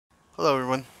Hello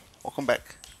everyone, welcome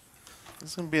back.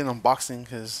 This is going to be an unboxing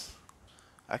because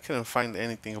I couldn't find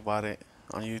anything about it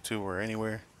on YouTube or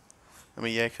anywhere. I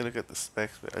mean, yeah, I could look at the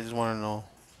specs, but I just want to know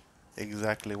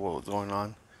exactly what was going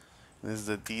on. This is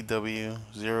the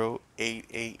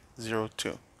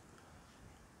DW08802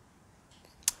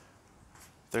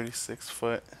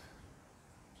 36-foot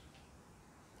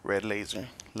red laser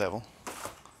level.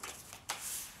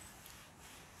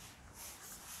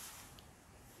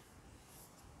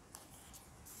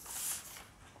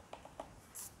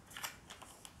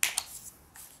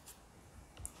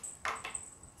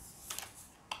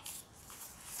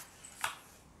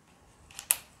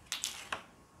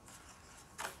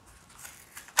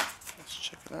 Let's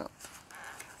check it out.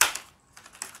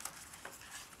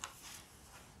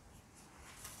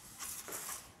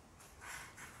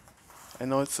 I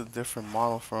know it's a different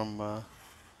model from, I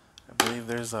believe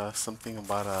there's something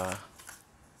about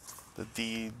the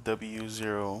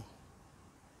DW0802,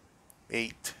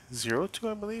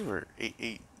 I believe, or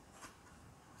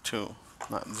 882,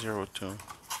 not 02.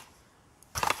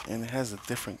 And it has a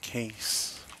different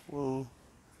case. Whoa.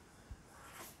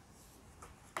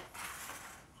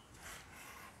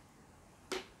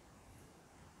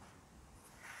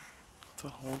 It's a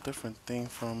whole different thing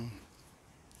from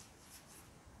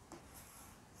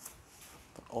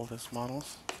the oldest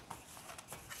models.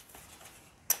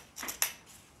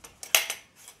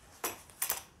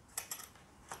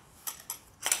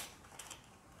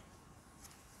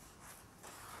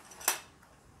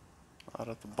 Out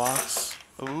of the box.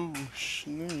 Ooh,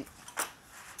 snap.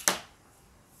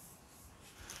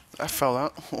 That fell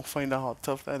out. We'll find out how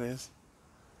tough that is.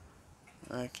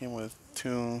 That came with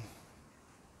two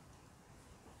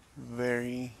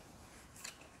very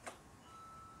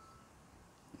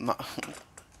not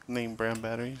name brand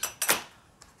batteries. I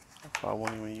probably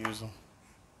won't even use them.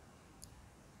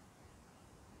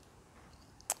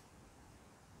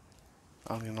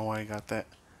 I don't even know why I got that.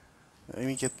 Let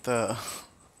me get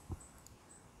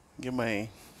my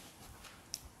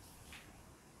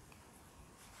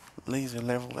laser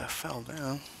level that fell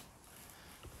down.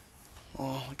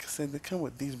 Oh, like I said, they come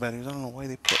with these batteries. I don't know why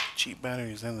they put cheap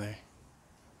batteries in there.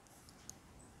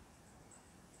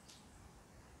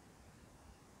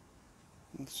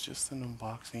 It's just an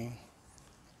unboxing.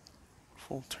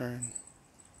 Full turn.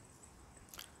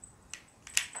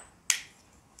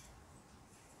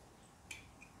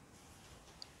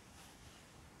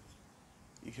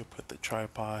 You could put the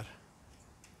tripod,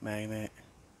 magnet,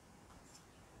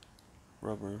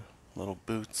 rubber little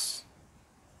boots,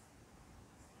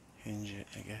 hinge it,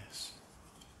 I guess.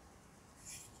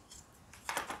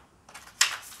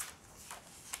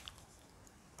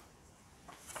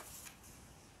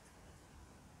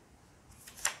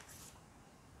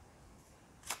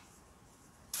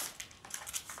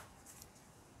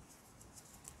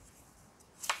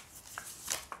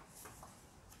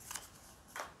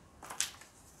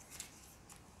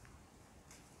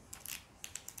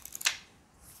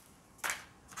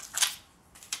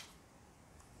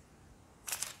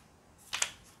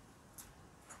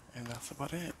 And that's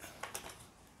about it.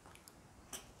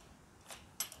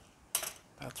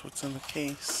 That's what's in the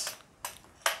case.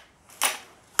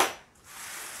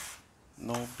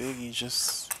 No biggie,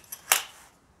 just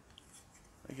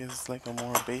I guess it's like a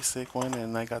more basic one,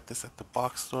 and I got this at the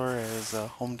box store as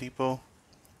Home Depot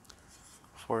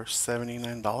for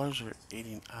 $79 or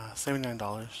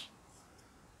 $79.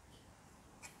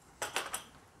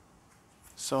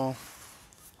 So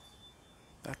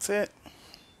that's it.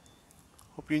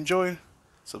 Hope you enjoyed.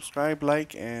 Subscribe,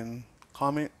 like, and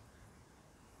comment,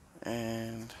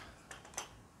 and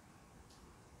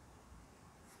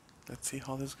let's see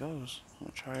how this goes.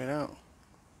 We'll try it out.